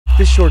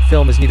This short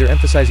film is neither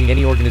emphasizing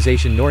any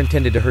organization nor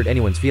intended to hurt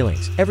anyone's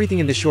feelings. Everything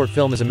in this short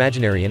film is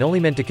imaginary and only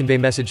meant to convey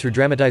message through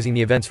dramatizing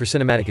the events for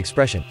cinematic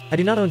expression. I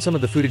do not own some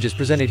of the footages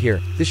presented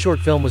here. This short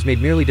film was made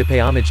merely to pay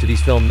homage to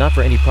these films, not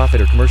for any profit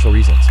or commercial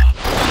reasons.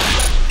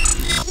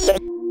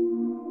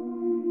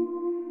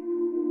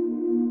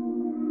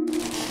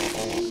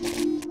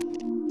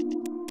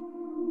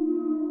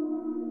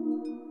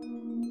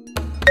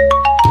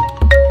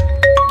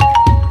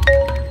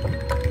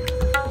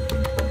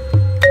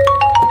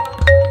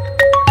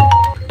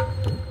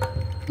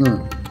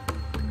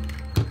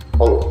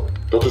 Hallo,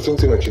 Dr.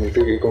 Sensing'in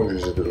Çinifek ikon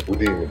yüzüdür bu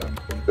değil mi?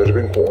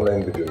 Derbin ko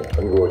online videomu,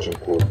 hangi açın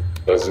ko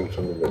lazım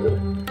sunumları.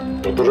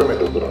 Doktora mı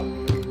doktora?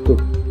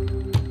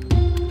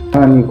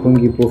 Hani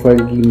kongi profile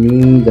ki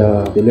mi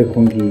da dele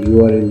kongi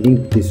URL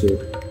link diso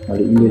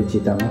ali email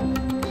chitama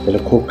dele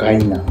ko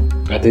kaina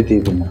gade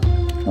de bina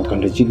no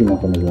kan rechi ki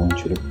no kono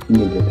launch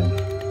email betan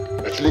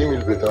Actually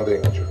email betan de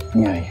ngacho.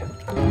 ya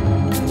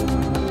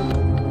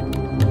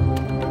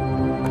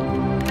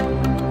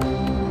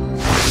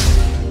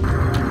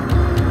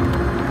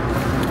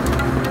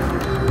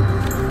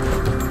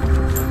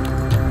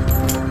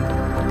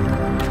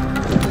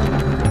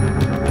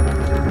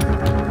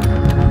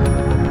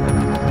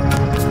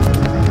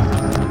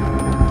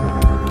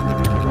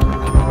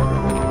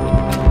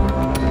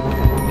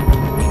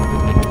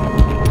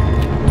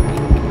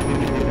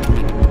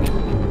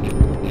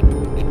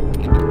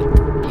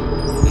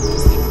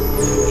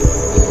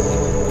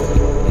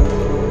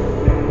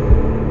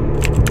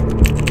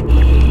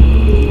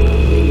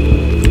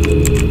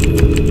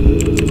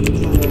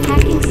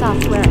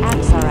software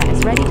AtsaRa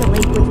is ready to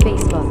link with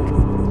Facebook.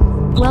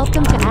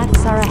 Welcome to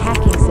AtsaRa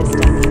hacking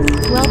system.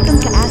 Welcome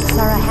to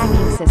AtsaRa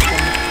hacking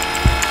system.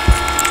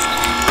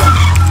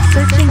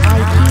 Searching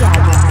IP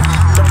address.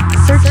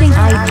 Searching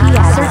IP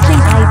address.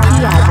 Searching IP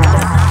address.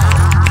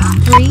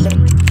 3,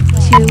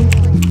 2,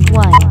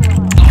 1.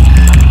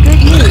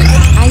 Good news.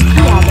 IP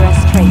address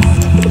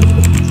traced.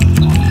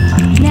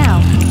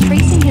 Now,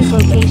 tracing his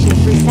location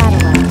through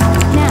satellite.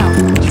 Now,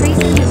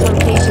 tracing his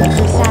location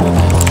through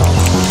satellite.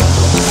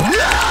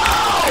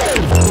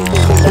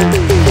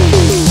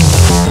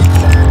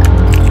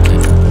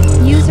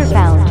 User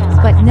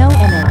found, but no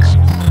image.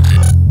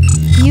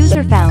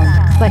 User found,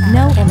 but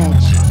no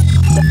image.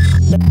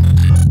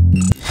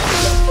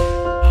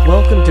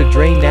 Welcome to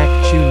Dre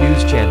Nak Chu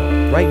News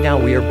Channel. Right now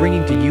we are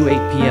bringing to you 8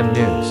 p.m.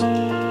 news.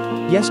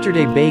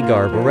 Yesterday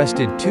Baygarb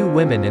arrested 2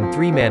 women and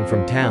 3 men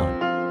from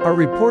town. Our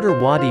reporter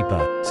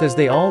Wadipa says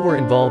they all were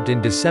involved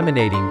in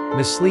disseminating,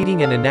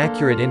 misleading and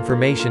inaccurate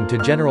information to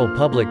general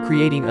public,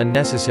 creating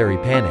unnecessary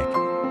panic.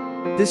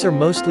 These are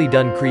mostly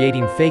done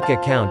creating fake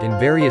account in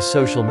various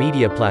social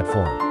media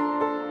platform.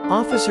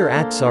 Officer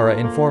AtsaRa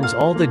informs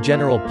all the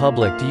general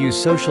public to use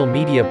social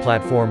media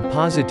platform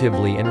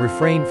positively and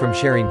refrain from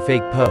sharing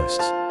fake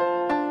posts.